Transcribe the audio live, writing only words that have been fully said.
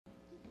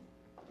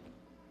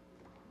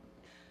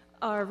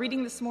Our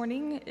reading this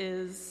morning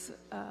is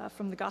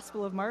from the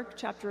Gospel of Mark,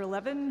 chapter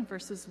 11,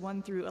 verses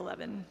 1 through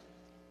 11.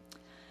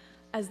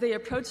 As they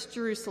approached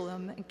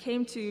Jerusalem and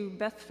came to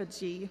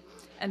Bethphage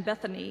and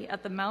Bethany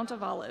at the Mount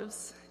of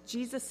Olives,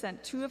 Jesus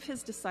sent two of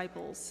his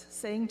disciples,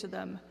 saying to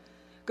them,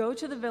 "Go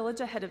to the village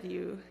ahead of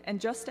you,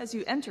 and just as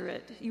you enter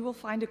it, you will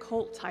find a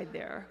colt tied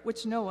there,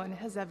 which no one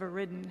has ever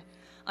ridden.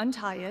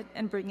 Untie it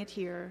and bring it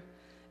here.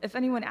 If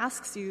anyone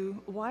asks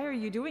you, 'Why are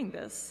you doing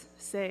this?'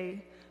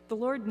 say, 'The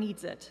Lord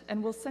needs it,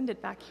 and will send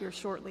it back here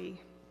shortly.'"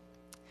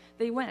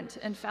 They went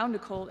and found a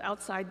colt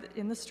outside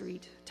in the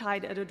street,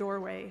 tied at a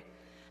doorway.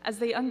 As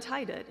they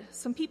untied it,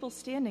 some people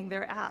standing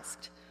there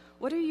asked,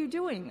 "What are you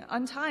doing,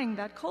 untying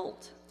that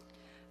colt?"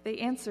 They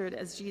answered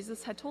as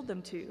Jesus had told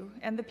them to,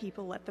 and the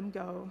people let them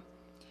go.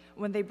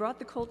 When they brought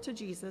the colt to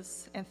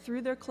Jesus and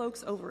threw their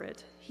cloaks over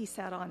it, he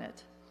sat on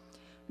it.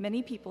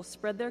 Many people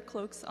spread their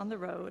cloaks on the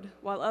road,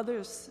 while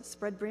others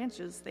spread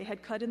branches they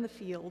had cut in the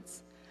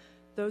fields.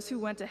 Those who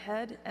went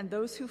ahead and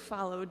those who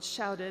followed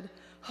shouted,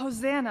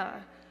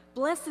 "Hosanna!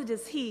 Blessed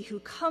is he who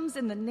comes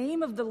in the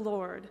name of the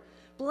Lord.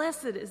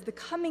 Blessed is the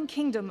coming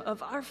kingdom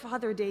of our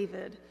father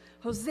David.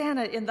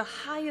 Hosanna in the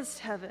highest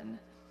heaven."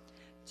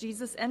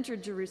 Jesus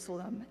entered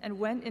Jerusalem and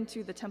went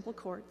into the temple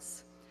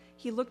courts.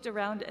 He looked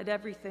around at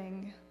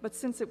everything, but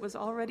since it was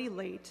already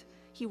late,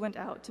 he went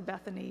out to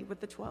Bethany with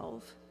the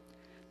 12.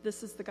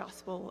 This is the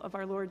gospel of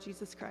our Lord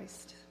Jesus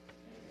Christ.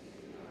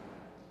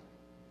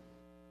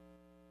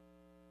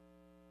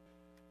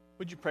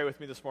 Would you pray with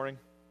me this morning?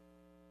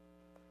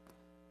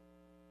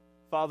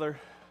 Father,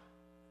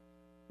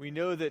 we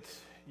know that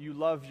you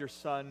love your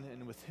Son,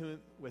 and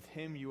with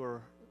him you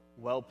are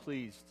well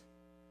pleased.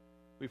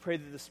 We pray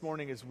that this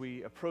morning as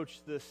we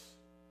approach this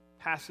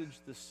passage,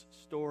 this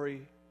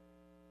story,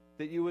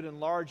 that you would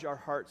enlarge our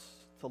hearts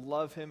to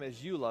love him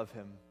as you love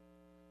him,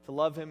 to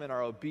love him in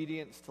our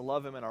obedience, to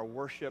love him in our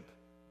worship,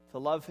 to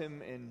love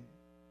him in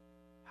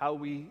how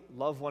we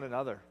love one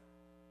another.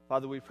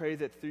 Father, we pray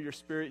that through your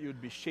Spirit you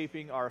would be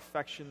shaping our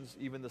affections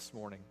even this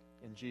morning.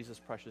 In Jesus'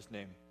 precious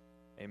name,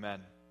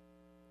 amen.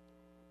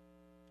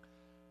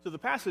 So the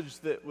passage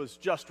that was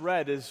just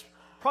read is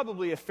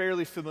probably a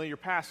fairly familiar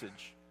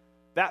passage.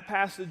 That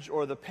passage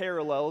or the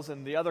parallels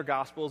in the other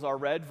Gospels are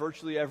read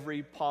virtually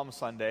every Palm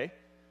Sunday.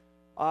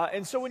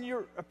 And so when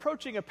you're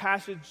approaching a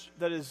passage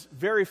that is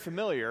very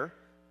familiar,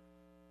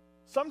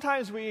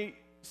 sometimes we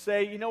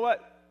say, you know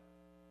what,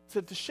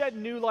 to shed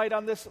new light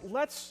on this,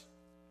 let's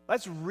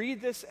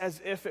read this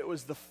as if it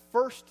was the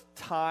first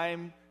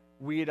time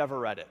we had ever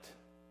read it.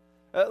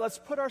 Let's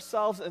put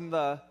ourselves in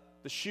the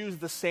shoes,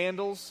 the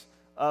sandals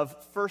of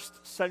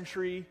first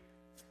century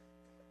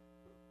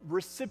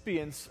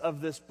recipients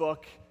of this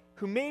book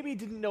who maybe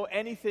didn't know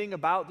anything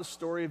about the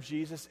story of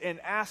Jesus, and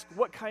ask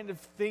what kind of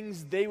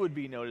things they would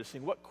be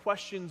noticing, what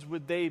questions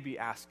would they be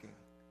asking.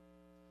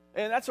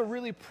 And that's a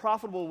really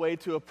profitable way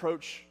to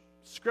approach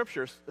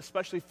scriptures,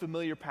 especially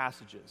familiar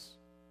passages.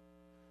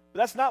 But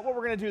that's not what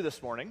we're going to do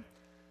this morning.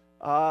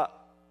 I'm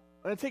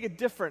going to take a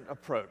different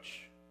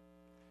approach.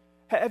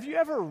 Have you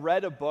ever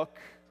read a book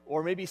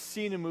or maybe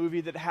seen a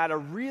movie that had a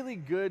really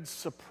good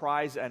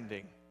surprise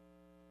ending?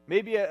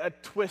 Maybe a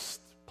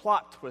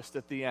plot twist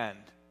at the end.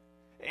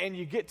 And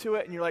you get to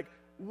it and you're like,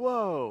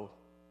 whoa.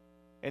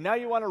 And now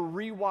you want to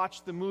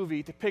rewatch the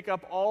movie to pick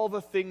up all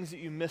the things that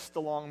you missed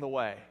along the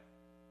way.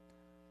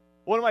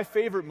 One of my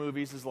favorite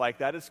movies is like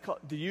that. It's called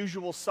The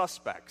Usual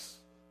Suspects.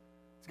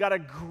 It's got a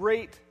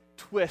great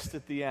twist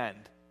at the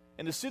end.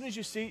 And as soon as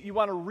you see it, you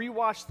want to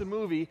rewatch the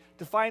movie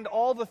to find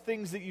all the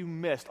things that you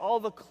missed,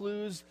 all the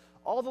clues,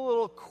 all the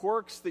little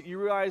quirks that you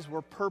realize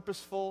were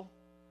purposeful,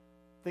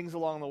 things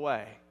along the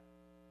way.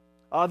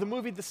 The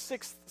movie The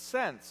Sixth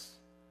Sense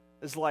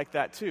is like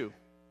that too.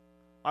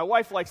 My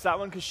wife likes that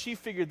one because she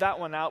figured that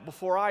one out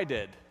before I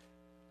did.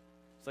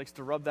 She likes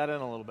to rub that in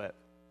a little bit.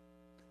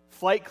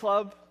 Fight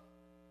Club,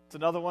 it's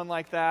another one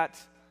like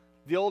that.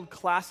 The old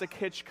classic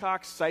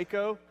Hitchcock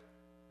Psycho,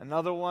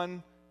 another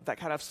one with that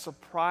kind of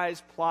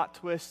surprise plot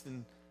twist,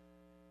 and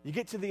you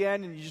get to the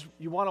end and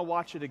you want to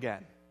watch it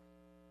again.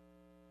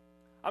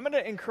 I'm going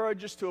to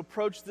encourage us to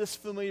approach this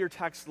familiar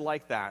text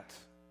like that.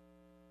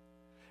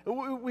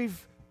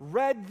 We've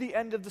read the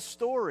end of the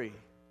story.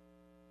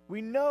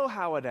 We know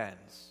how it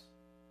ends.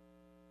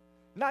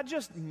 Not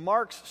just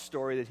Mark's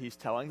story that he's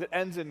telling that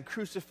ends in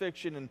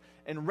crucifixion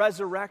and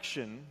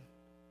resurrection,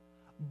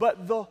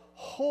 but the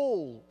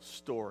whole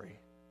story,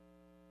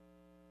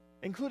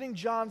 including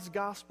John's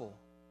gospel.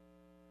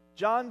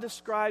 John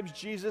describes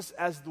Jesus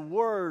as the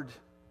Word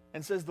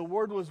and says the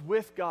Word was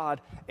with God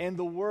and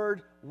the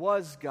Word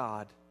was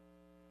God.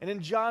 And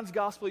in John's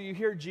gospel, you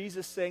hear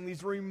Jesus saying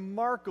these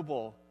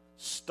remarkable,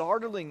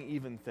 startling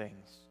even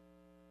things.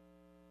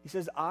 He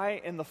says,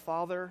 "I and the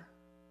Father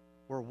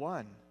were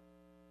one."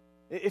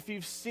 If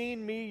you've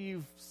seen me,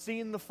 you've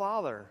seen the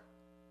Father.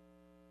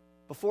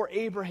 Before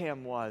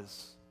Abraham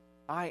was,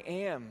 I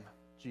am,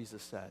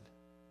 Jesus said.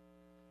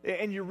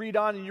 And you read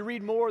on and you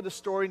read more of the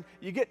story, and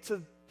you get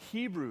to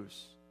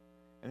Hebrews.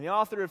 And the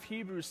author of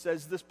Hebrews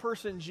says this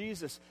person,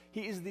 Jesus,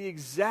 he is the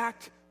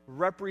exact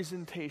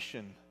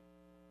representation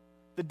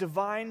the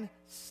divine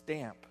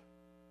stamp,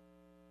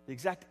 the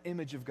exact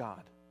image of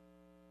God.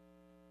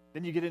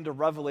 Then you get into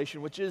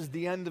Revelation, which is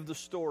the end of the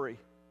story.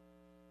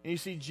 And you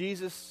see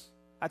Jesus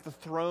at the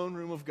throne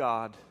room of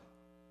God,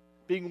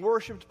 being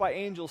worshiped by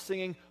angels,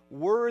 singing,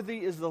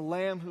 "Worthy is the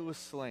Lamb who was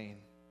slain."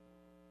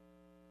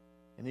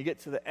 And you get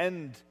to the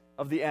end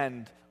of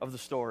the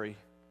story.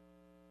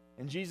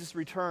 And Jesus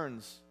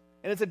returns.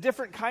 And it's a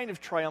different kind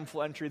of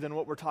triumphal entry than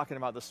what we're talking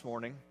about this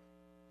morning.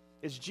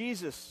 It's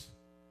Jesus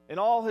in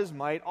all his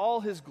might,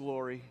 all his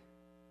glory,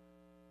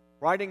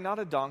 riding not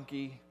a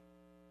donkey,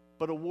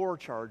 but a war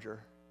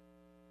charger.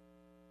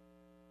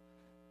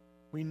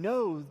 We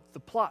know the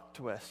plot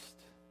twist.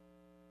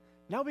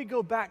 Now we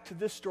go back to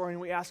this story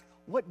and we ask,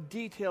 what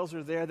details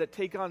are there that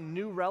take on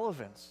new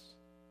relevance?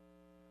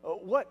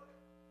 What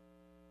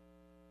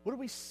do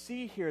we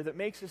see here that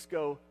makes us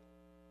go,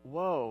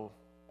 whoa,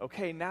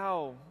 okay,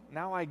 now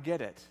I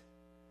get it.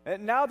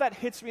 And now that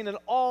hits me in an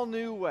all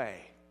new way.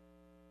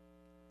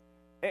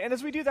 And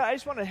as we do that, I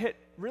just want to hit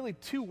really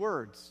two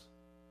words.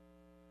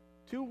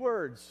 Two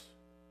words.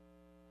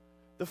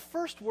 The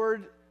first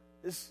word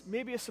is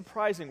maybe a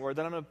surprising word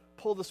that I'm going to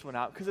pull this one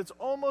out because it's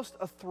almost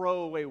a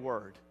throwaway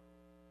word.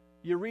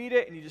 You read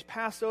it and you just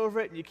pass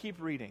over it and you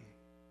keep reading.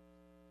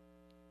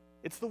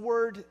 It's the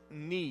word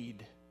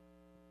need.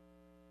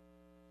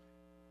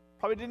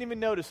 Probably didn't even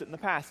notice it in the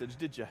passage,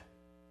 did you?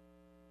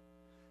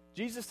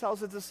 Jesus tells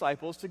his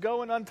disciples to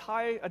go and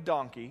untie a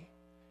donkey,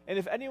 and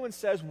if anyone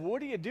says,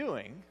 "What are you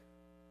doing?"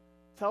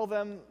 tell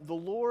them the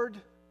Lord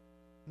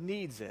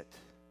needs it.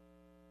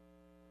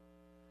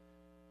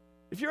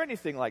 If you're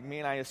anything like me,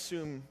 and I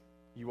assume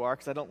you are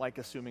because I don't like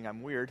assuming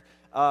I'm weird,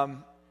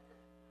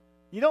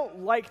 you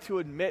don't like to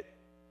admit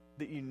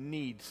that you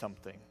need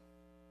something.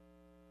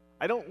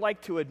 I don't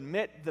like to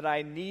admit that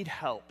I need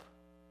help.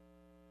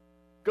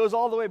 Goes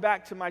all the way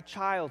back to my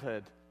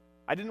childhood.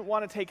 I didn't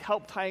want to take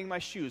help tying my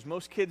shoes.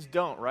 Most kids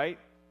don't, right?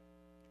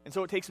 And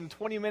so it takes them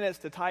 20 minutes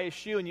to tie a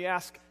shoe, and you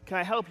ask, "Can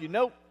I help you?"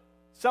 "Nope,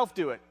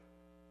 self-do it."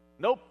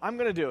 "Nope, I'm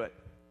going to do it."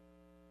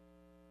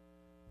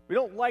 We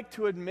don't like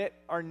to admit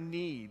our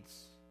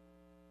needs.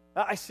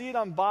 I see it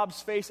on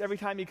Bob's face every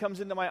time he comes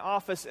into my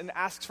office and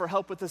asks for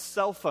help with his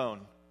cell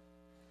phone.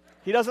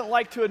 He doesn't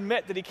like to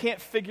admit that he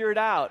can't figure it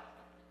out.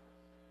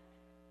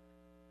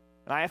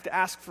 And I have to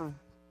ask for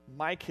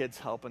my kids'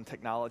 help in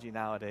technology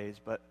nowadays,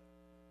 but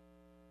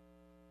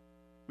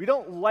we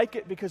don't like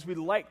it because we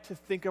like to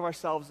think of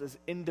ourselves as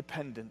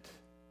independent.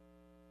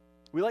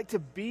 We like to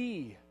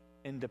be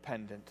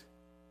independent.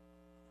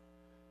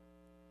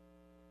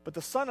 But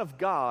the Son of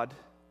God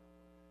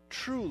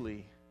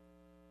truly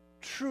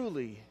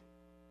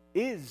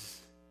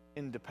is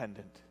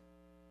independent.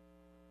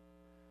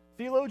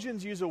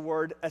 Theologians use a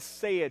word,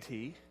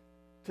 aseity,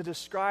 to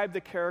describe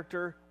the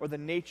character or the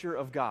nature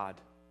of God.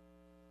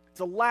 It's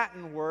a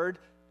Latin word,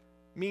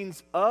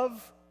 means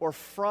of or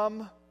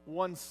from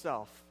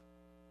oneself.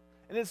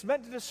 And it's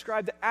meant to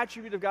describe the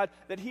attribute of God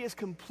that he is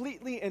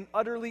completely and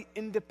utterly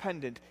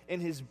independent in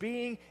his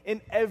being,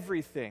 in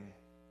everything.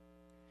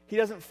 He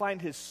doesn't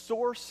find his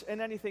source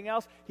in anything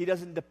else. He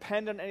doesn't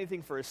depend on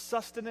anything for his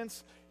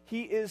sustenance.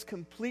 He is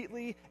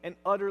completely and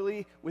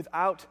utterly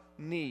without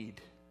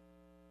need.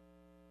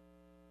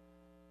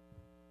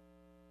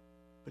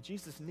 But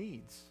Jesus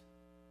needs.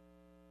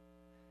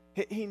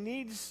 He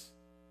needs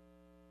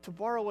to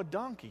borrow a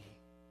donkey.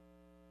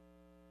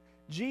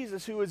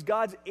 Jesus, who is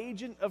God's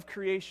agent of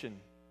creation.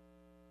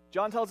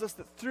 John tells us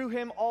that through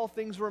him all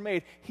things were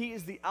made. He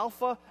is the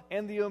Alpha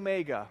and the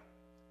Omega.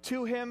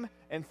 To him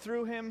and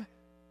through him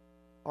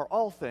are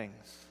all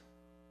things.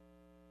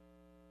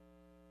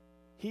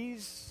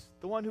 He's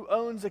the one who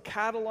owns the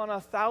cattle on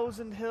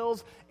 1,000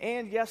 hills,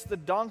 and yes, the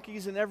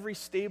donkeys in every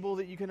stable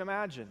that you can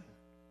imagine.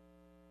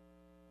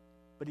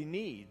 But he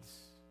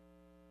needs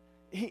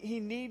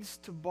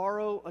to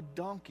borrow a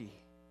donkey.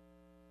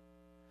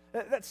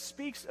 That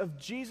speaks of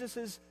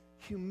Jesus'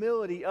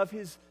 humility, of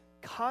his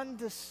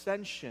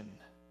condescension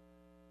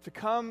to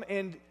come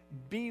and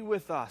be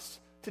with us,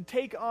 to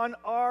take on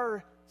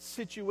our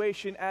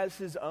situation as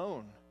his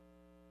own,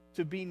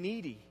 to be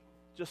needy,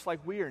 just like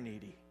we are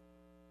needy.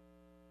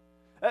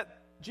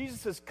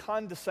 Jesus'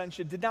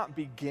 condescension did not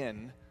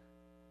begin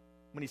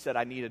when he said,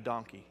 "I need a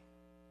donkey."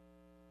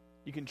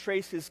 You can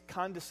trace his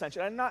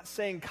condescension. I'm not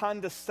saying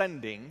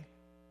condescending.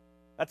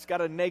 That's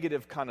got a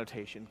negative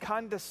connotation.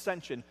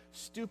 Condescension,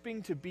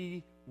 stooping to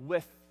be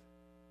with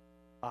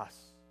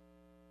us.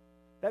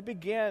 That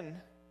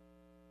began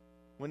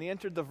when he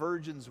entered the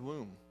virgin's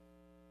womb.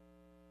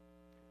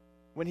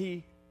 When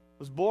he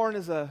was born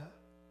as a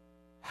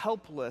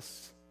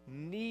helpless,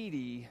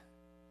 needy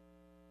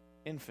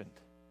infant.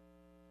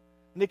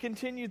 And it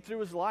continued through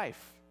his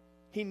life.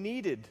 He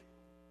needed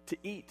to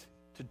eat,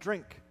 to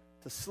drink,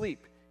 to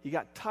sleep. He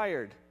got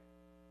tired.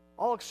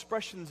 All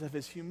expressions of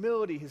his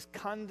humility, his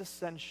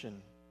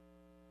condescension.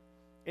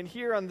 And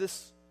here on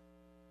this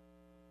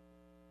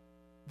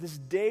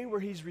day where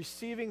he's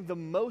receiving the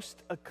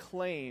most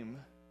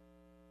acclaim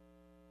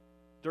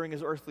during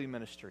his earthly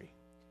ministry,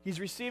 he's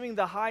receiving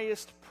the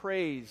highest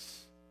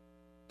praise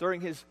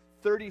during his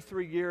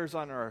 33 years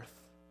on earth.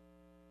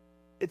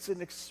 it's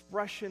an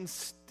expression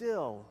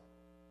still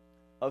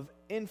of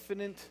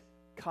infinite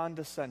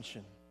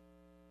condescension.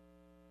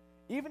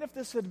 Even if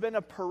this had been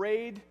a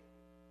parade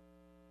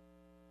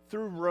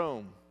through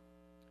Rome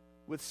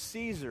with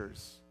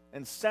Caesars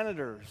and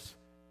senators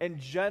and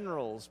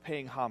generals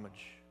paying homage,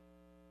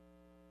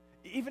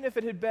 even if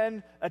it had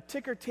been a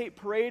ticker tape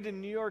parade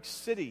in New York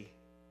City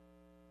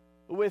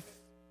with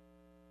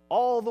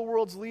all the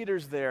world's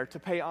leaders there to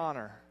pay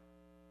honor,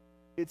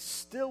 it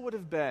still would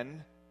have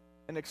been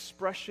an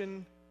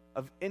expression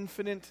of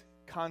infinite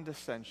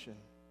condescension.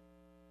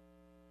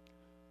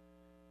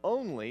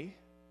 Only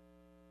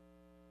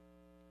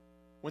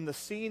when the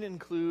scene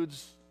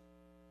includes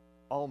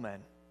all men,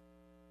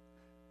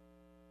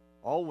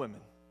 all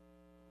women,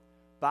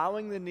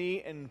 bowing the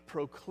knee and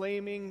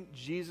proclaiming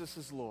Jesus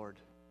as Lord.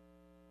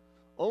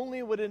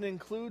 Only when it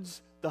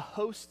includes the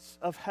hosts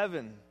of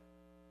heaven,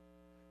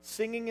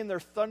 singing in their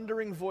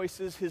thundering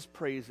voices his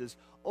praises.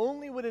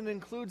 Only when it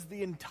includes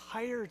the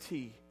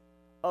entirety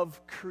of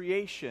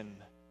creation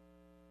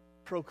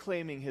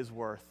proclaiming his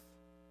worth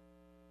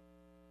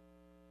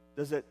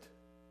does it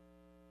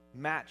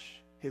match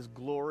his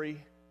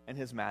glory and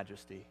his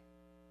majesty.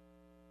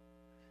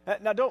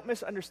 Now, don't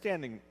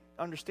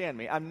understand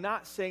me. I'm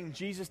not saying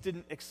Jesus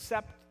didn't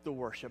accept the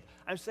worship.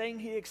 I'm saying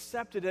he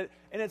accepted it,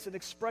 and it's an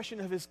expression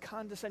of his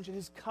condescension,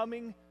 his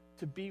coming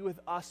to be with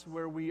us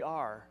where we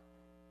are.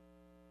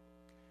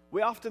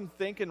 We often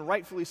think, and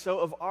rightfully so,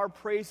 of our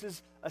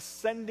praises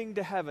ascending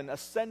to heaven,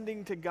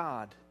 ascending to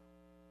God.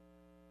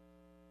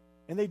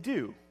 And they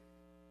do.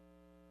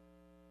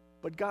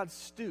 But God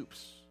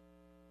stoops.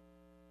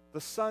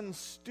 The Son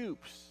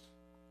stoops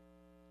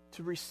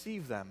to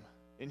receive them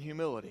in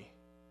humility.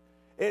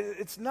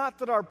 It's not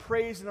that our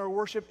praise and our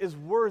worship is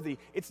worthy.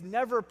 It's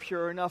never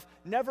pure enough,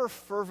 never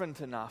fervent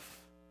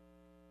enough.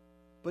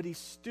 But he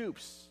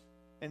stoops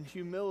in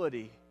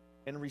humility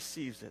and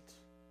receives it.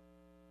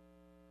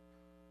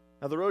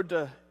 Now, the road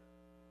to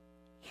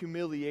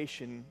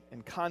humiliation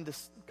and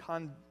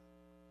condescension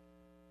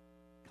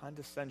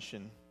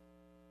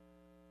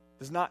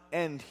does not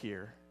end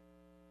here.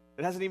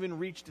 It hasn't even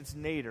reached its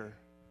nadir.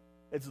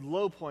 Its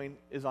low point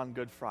is on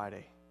Good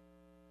Friday.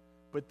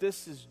 But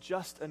this is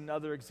just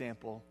another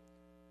example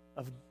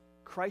of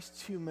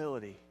Christ's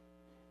humility,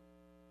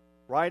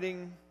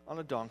 riding on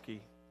a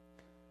donkey.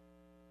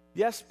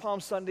 Yes, Palm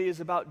Sunday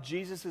is about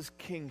Jesus'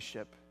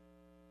 kingship,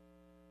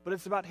 but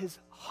it's about his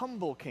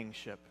humble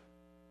kingship,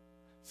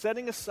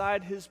 setting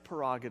aside his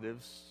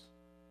prerogatives,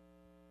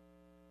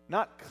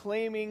 not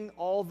claiming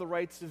all the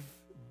rights of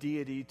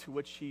deity to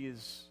which he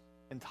is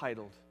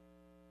entitled,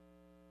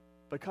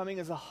 but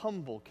coming as a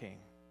humble king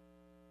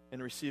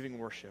and receiving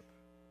worship.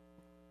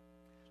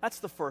 That's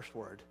the first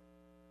word,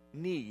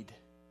 need.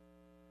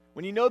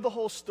 When you know the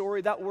whole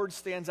story, that word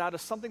stands out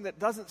as something that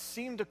doesn't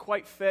seem to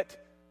quite fit,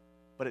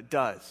 but it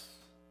does.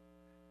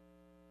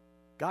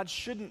 God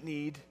shouldn't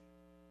need,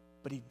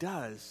 but he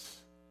does,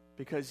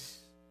 because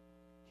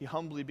he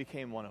humbly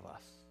became one of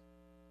us.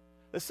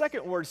 The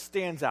second word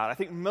stands out. I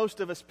think most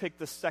of us pick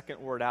the second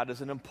word out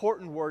as an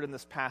important word in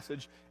this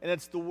passage, and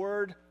it's the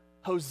word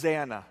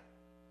Hosanna.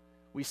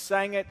 We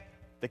sang it,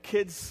 the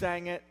kids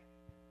sang it.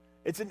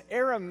 It's an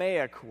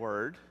Aramaic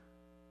word,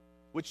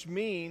 which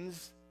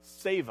means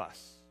save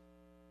us.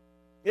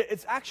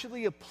 It's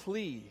actually a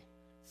plea.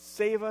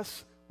 Save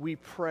us, we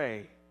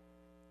pray.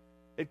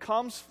 It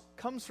comes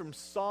from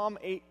Psalm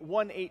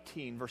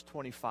 118, verse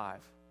 25.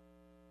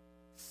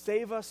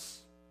 Save us,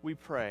 we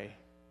pray.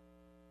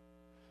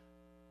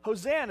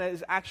 Hosanna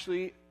is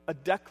actually a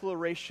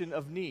declaration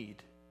of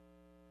need.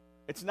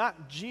 It's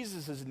not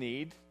Jesus'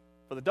 need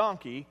for the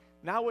donkey.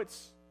 Now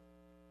it's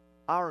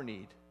our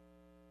need.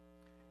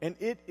 And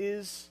it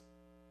is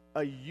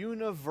a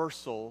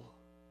universal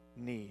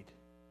need.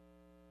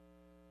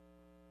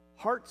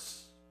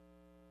 Hearts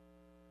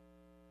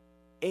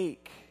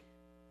ache.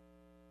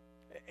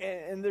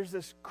 And there's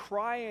this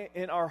cry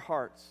in our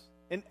hearts,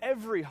 in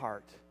every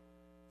heart.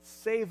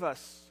 Save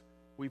us,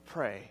 we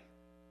pray.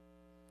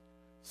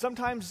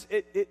 Sometimes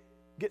it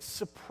gets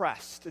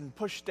suppressed and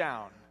pushed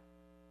down.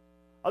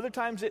 Other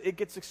times it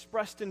gets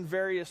expressed in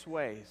various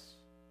ways.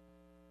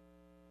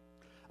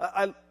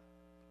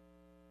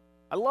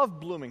 I love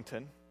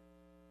Bloomington.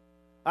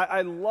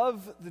 I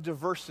love the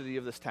diversity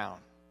of this town.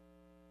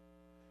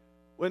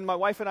 When my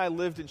wife and I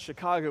lived in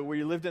Chicago,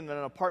 we lived in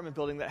an apartment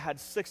building that had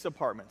 6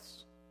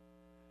 apartments.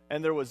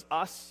 And there was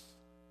us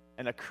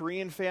and a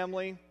Korean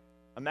family,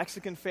 a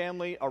Mexican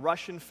family, a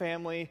Russian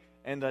family,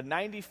 and a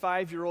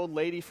 95-year-old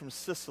lady from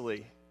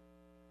Sicily.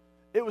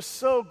 It was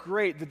so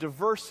great, the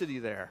diversity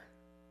there.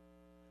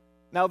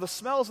 Now, the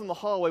smells in the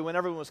hallway when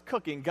everyone was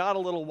cooking got a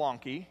little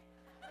wonky,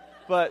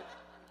 but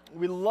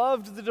we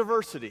loved the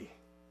diversity.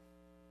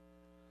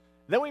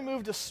 Then we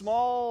moved to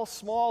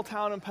small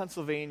town in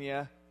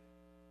Pennsylvania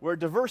where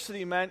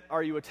diversity meant,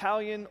 are you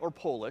Italian or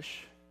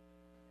Polish?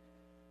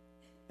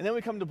 And then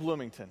we come to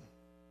Bloomington.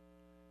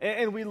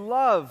 And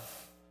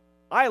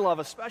I love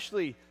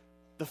especially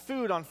the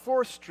food on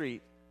 4th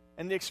Street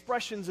and the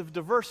expressions of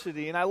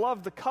diversity. And I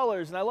love the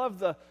colors and I love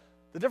the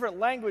different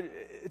language.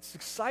 It's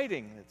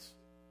exciting.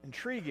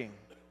 intriguing.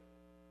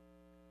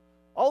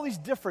 All these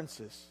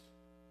differences.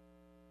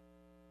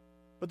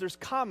 But there's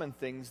common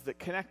things that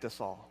connect us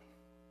all.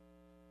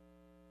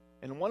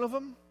 And one of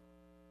them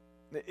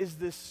is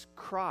this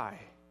cry,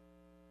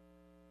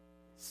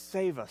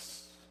 save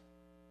us.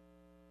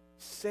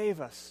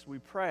 Save us, we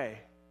pray.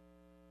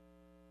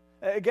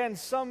 Again,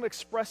 some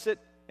express it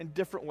in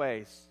different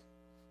ways.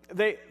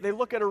 They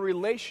look at a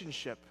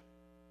relationship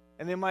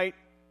and they might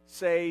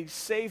say,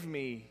 save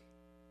me,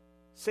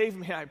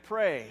 I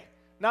pray.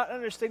 Not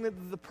understanding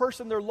that the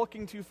person they're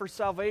looking to for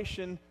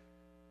salvation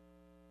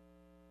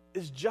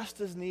is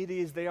just as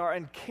needy as they are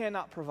and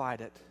cannot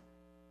provide it.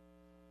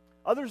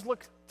 Others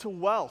look to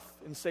wealth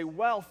and say,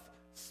 wealth,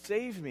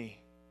 save me.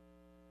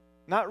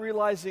 Not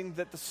realizing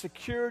that the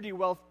security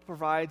wealth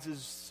provides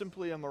is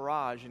simply a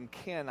mirage and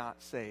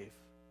cannot save.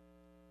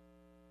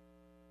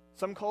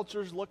 Some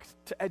cultures look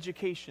to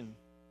education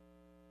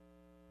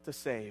to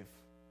save.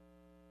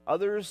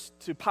 Others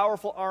to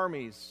powerful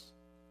armies,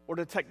 or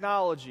to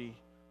technology,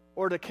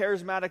 or to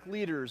charismatic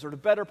leaders, or to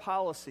better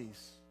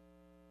policies.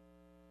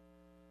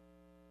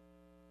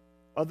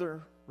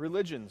 Other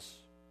religions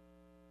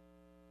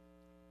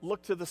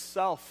look to the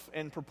self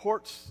and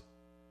purports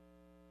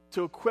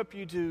to equip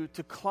you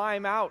to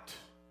climb out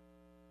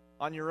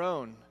on your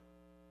own,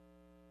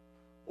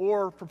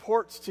 or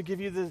purports to give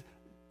you the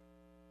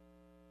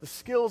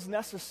skills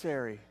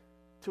necessary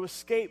to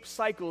escape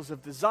cycles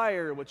of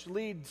desire which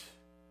lead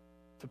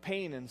to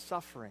pain and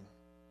suffering.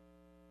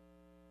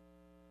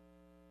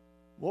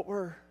 What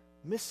we're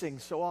missing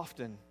so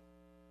often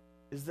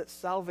is that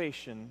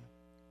salvation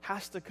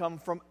has to come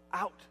from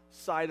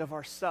outside of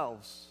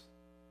ourselves.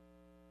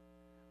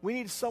 We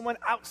need someone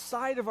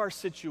outside of our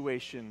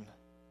situation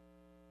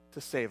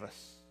to save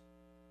us.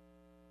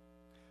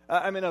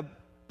 I'm in a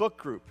book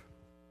group,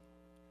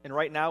 and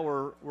right now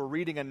we're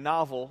reading a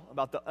novel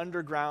about the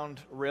Underground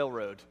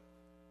Railroad.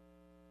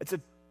 It's a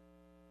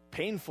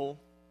painful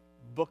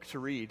book to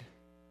read,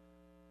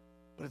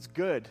 but it's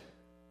good.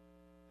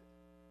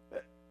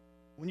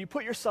 When you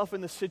put yourself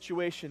in the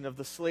situation of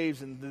the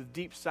slaves in the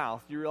Deep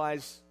South, you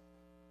realize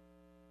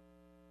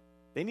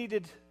they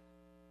needed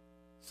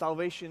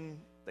salvation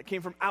that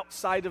came from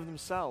outside of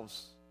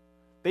themselves.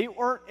 They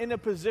weren't in a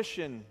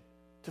position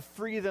to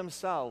free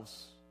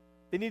themselves.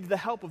 They needed the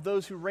help of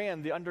those who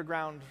ran the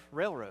Underground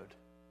Railroad.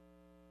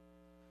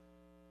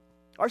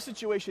 Our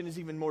situation is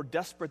even more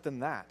desperate than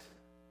that,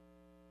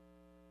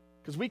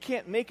 because we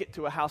can't make it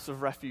to a house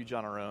of refuge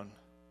on our own.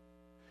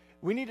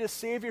 We need a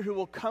Savior who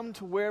will come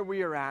to where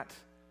we are at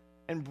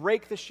and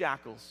break the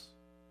shackles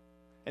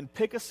and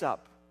pick us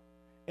up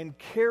and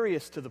carry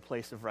us to the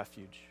place of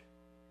refuge.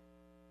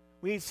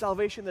 We need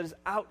salvation that is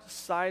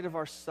outside of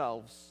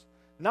ourselves.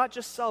 Not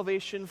just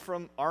salvation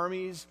from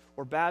armies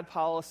or bad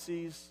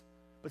policies,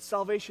 but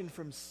salvation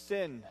from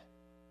sin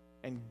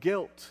and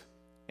guilt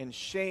and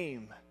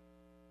shame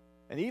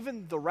and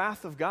even the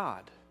wrath of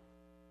God.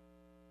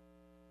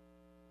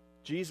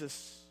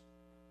 Jesus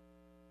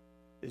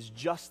is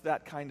just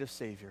that kind of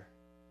Savior.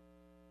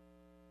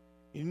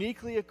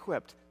 Uniquely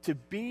equipped to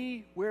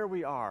be where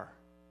we are,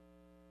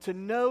 to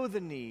know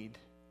the need,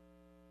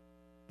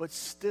 but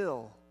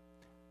still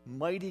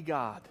mighty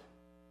God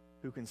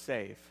who can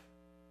save.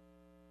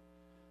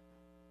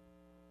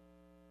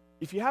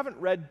 If you haven't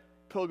read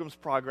Pilgrim's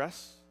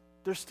Progress,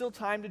 there's still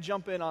time to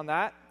jump in on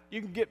that.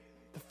 You can get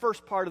the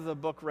first part of the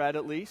book read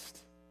at least.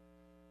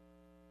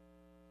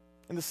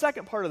 In the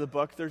second part of the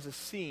book, there's a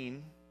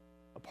scene,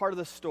 a part of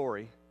the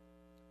story,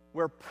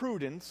 where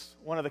Prudence,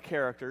 one of the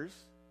characters,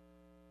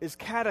 is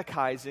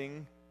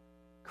catechizing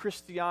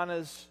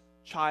Christiana's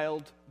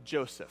child,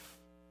 Joseph.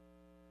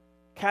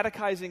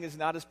 Catechizing is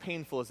not as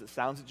painful as it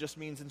sounds. It just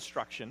means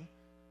instruction.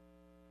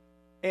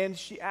 And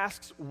she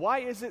asks, why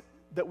is it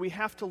that we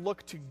have to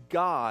look to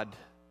God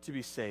to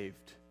be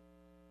saved?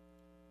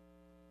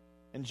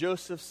 And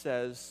Joseph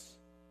says,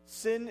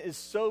 sin is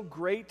so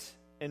great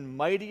and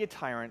mighty a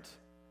tyrant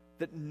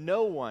that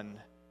no one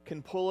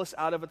can pull us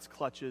out of its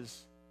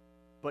clutches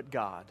but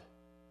God.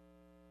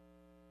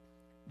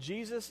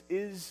 Jesus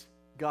is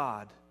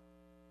God,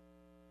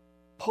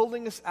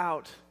 pulling us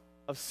out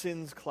of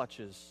sin's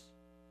clutches.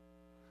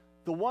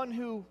 The one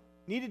who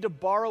needed to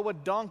borrow a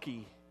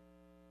donkey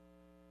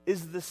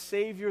is the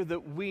Savior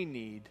that we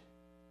need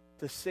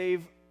to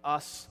save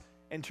us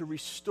and to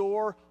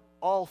restore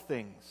all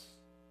things.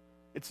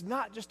 It's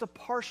not just a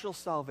partial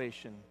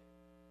salvation.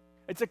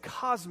 It's a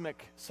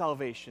cosmic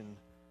salvation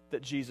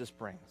that Jesus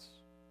brings.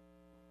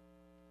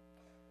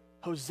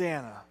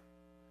 Hosanna,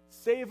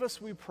 save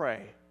us, we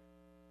pray.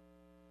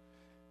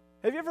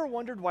 Have you ever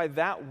wondered why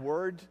that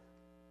word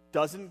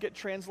doesn't get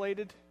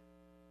translated?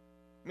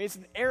 I mean, it's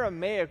an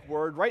Aramaic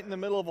word right in the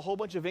middle of a whole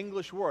bunch of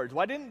English words.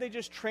 Why didn't they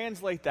just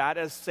translate that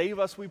as save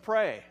us, we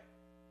pray?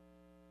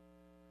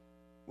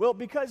 Well,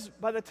 because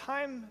by the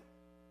time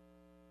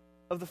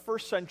of the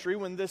first century,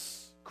 when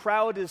this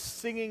crowd is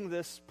singing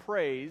this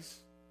praise,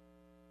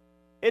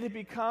 it had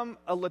become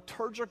a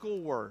liturgical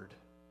word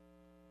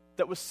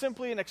that was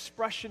simply an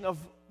expression of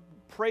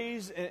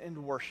praise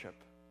and worship.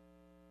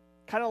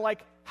 Kind of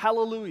like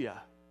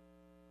hallelujah.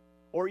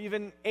 or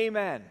even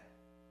amen.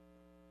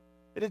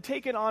 It had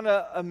taken on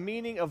a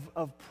meaning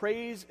of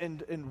praise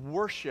and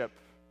worship.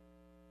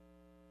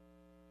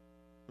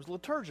 It was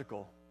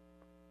liturgical.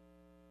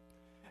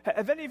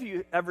 Have any of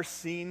you ever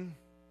seen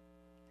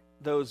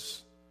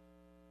those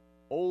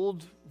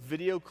old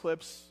video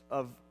clips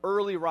of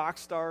early rock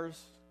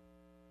stars?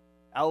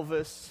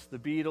 Elvis, the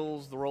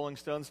Beatles, the Rolling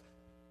Stones.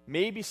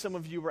 Maybe some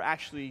of you were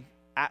actually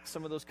at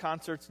some of those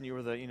concerts and you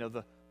were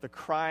the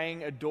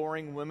crying,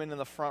 adoring women in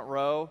the front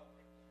row.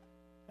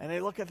 And they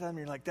look at them and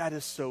you're like, that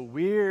is so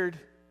weird.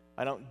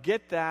 I don't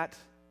get that.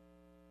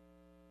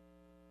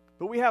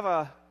 But we have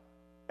a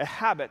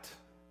habit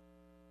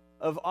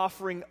of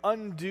offering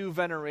undue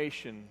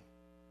veneration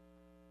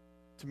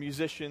to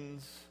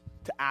musicians,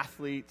 to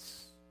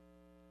athletes,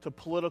 to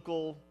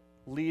political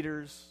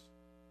leaders.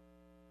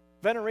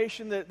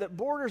 Veneration that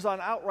borders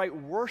on outright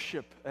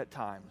worship at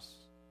times.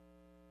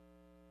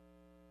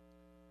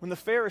 When the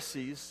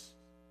Pharisees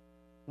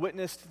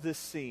witnessed this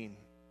scene,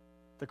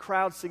 the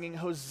crowd singing,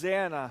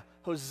 Hosanna,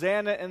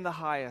 Hosanna in the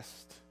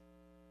highest,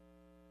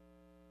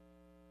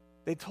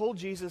 they told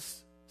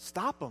Jesus,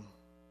 stop them,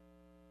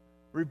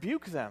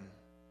 rebuke them.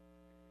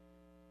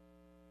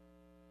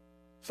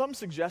 Some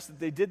suggest that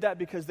they did that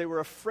because they were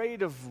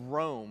afraid of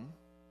Rome,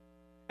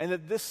 and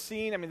that this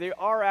scene, they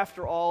are,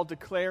 after all,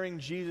 declaring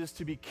Jesus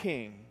to be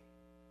king.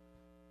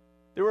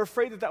 They were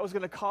afraid that was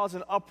going to cause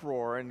an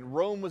uproar, and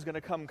Rome was going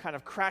to come kind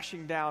of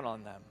crashing down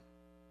on them.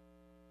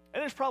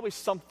 And there's probably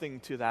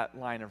something to that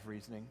line of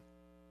reasoning.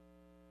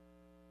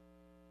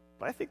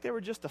 But I think they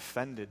were just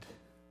offended.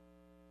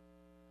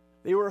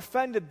 They were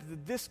offended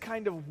that this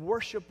kind of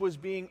worship was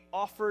being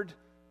offered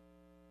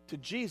to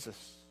Jesus,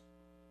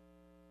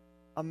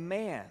 a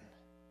man.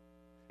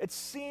 It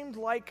seemed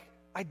like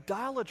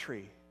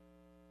idolatry.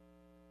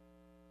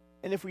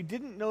 And if we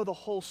didn't know the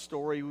whole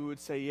story, we would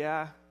say,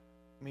 yeah,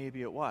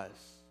 maybe it was.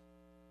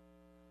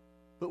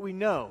 But we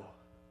know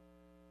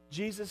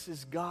Jesus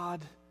is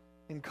God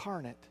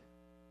incarnate.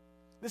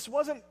 This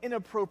wasn't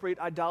inappropriate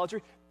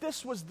idolatry.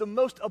 This was the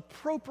most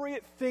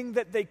appropriate thing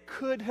that they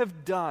could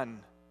have done.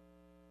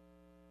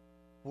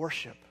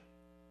 Worship.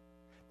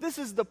 This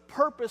is the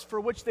purpose for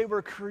which they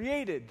were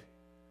created,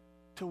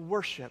 to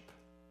worship.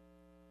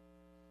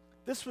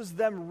 This was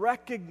them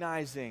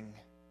recognizing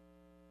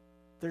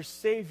their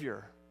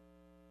Savior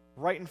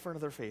right in front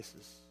of their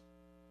faces.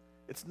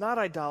 It's not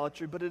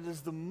idolatry, but it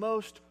is the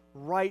most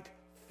right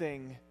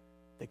thing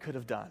they could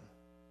have done.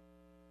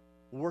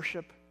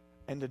 Worship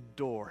and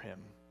adore Him.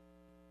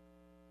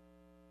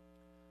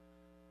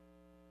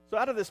 So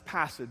out of this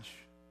passage,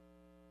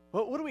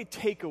 what do we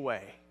take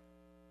away?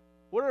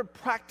 What are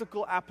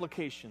practical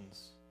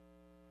applications?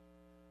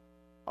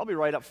 I'll be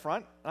right up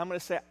front, and I'm going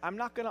to say, I'm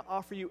not going to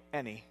offer you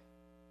any.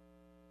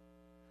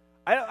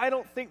 I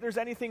don't think there's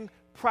anything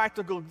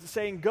practical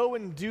saying, go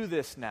and do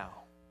this now.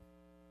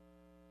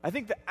 I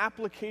think the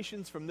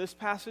applications from this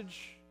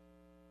passage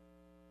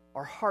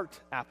are heart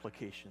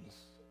applications.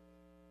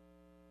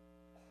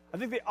 I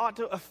think they ought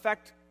to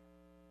affect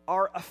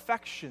our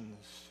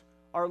affections,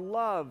 our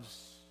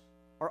loves,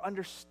 our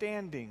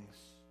understandings.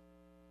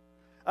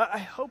 I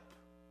hope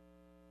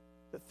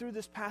that through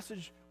this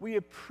passage we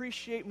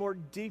appreciate more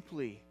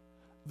deeply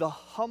the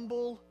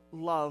humble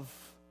love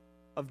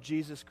of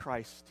Jesus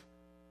Christ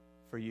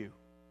for you.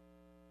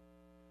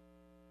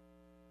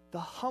 The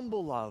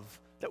humble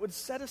love that would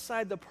set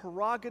aside the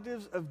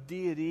prerogatives of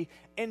deity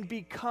and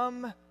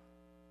become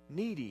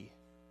needy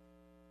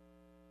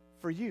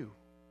for you.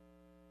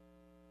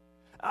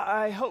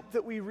 I hope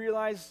that we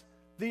realize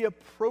the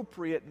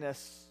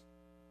appropriateness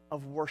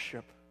of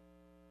worship,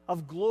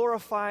 of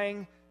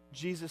glorifying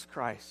Jesus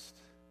Christ.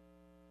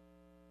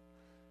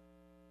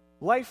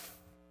 Life,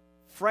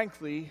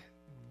 frankly,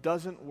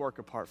 doesn't work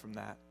apart from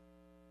that.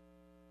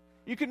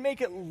 You can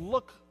make it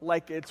look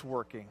like it's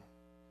working.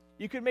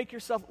 You can make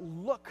yourself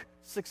look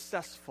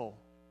successful.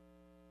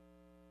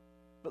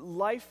 But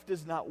life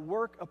does not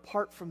work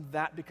apart from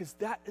that, because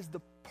that is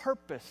the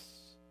purpose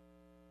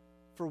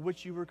for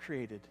which you were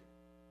created.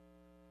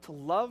 To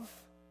love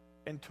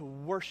and to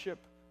worship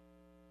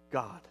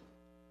God.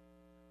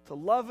 To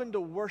love and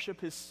to worship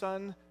His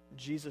Son,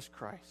 Jesus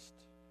Christ.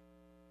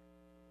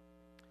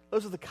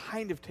 Those are the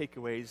kind of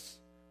takeaways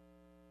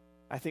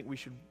I think we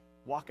should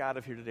walk out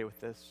of here today with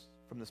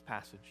from this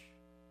passage.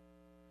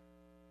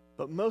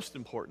 But most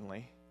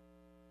importantly,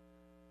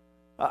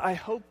 I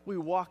hope we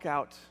walk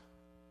out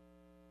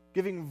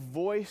giving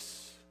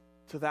voice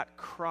to that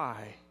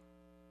cry,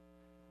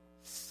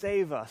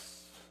 save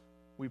us,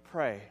 we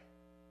pray.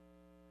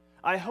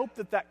 I hope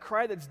that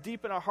cry that's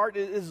deep in our heart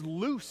is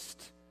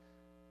loosed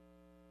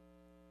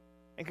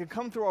and can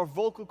come through our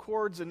vocal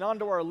cords and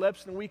onto our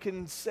lips, and we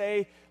can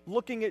say,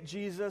 looking at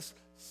Jesus,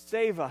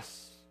 save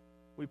us,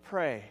 we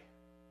pray.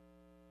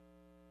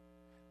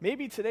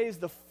 Maybe today is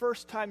the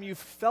first time you've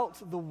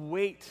felt the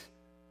weight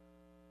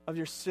of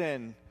your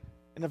sin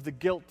and of the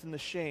guilt and the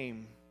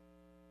shame.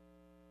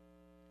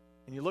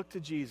 And you look to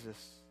Jesus,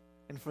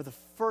 and for the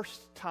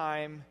first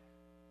time,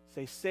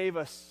 say, save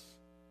us,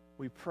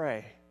 we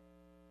pray.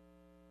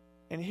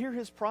 And hear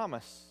His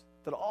promise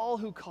that all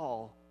who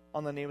call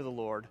on the name of the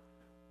Lord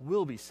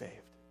will be saved.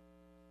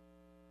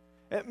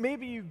 And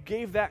maybe you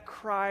gave that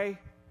cry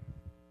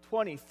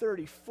 20,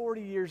 30,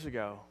 40 years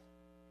ago.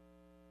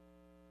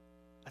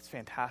 That's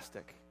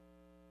fantastic.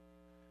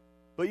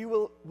 But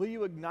will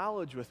you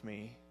acknowledge with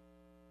me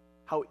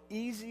how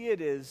easy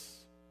it is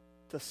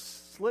to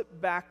slip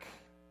back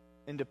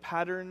into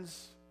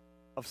patterns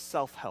of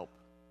self-help,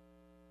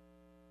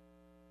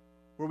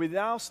 where we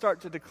now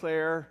start to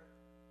declare,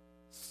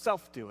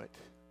 self-do it.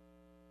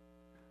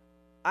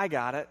 I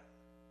got it.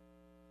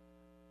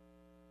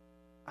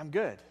 I'm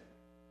good.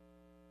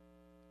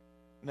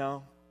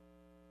 No.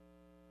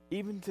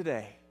 Even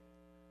today,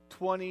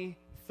 20,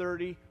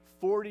 30,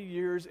 40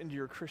 years into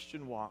your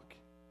Christian walk,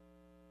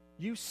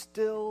 you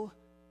still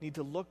need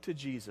to look to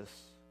Jesus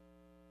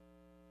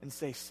and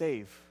say,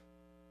 save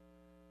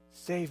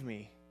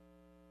me,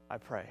 I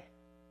pray.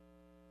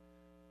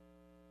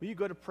 Will you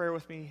go to prayer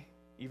with me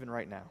even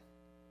right now?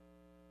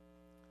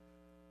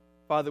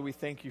 Father, we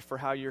thank you for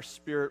how your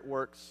Spirit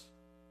works.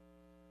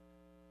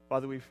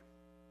 Father, we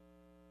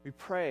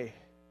pray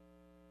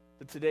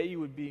that today you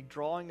would be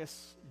drawing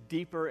us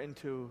deeper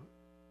into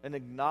an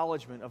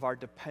acknowledgement of our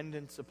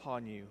dependence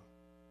upon you.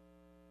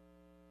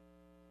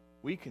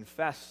 We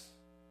confess,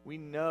 we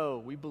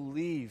know, we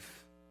believe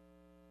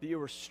that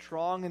you are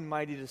strong and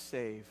mighty to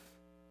save.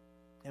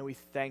 And we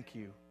thank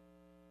you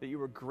that you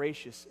were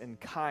gracious and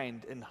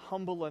kind and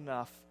humble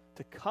enough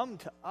to come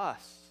to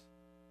us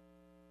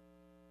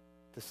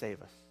to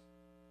save us.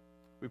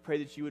 We pray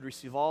that you would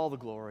receive all the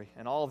glory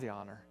and all the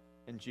honor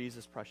in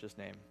Jesus' precious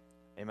name.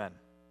 Amen.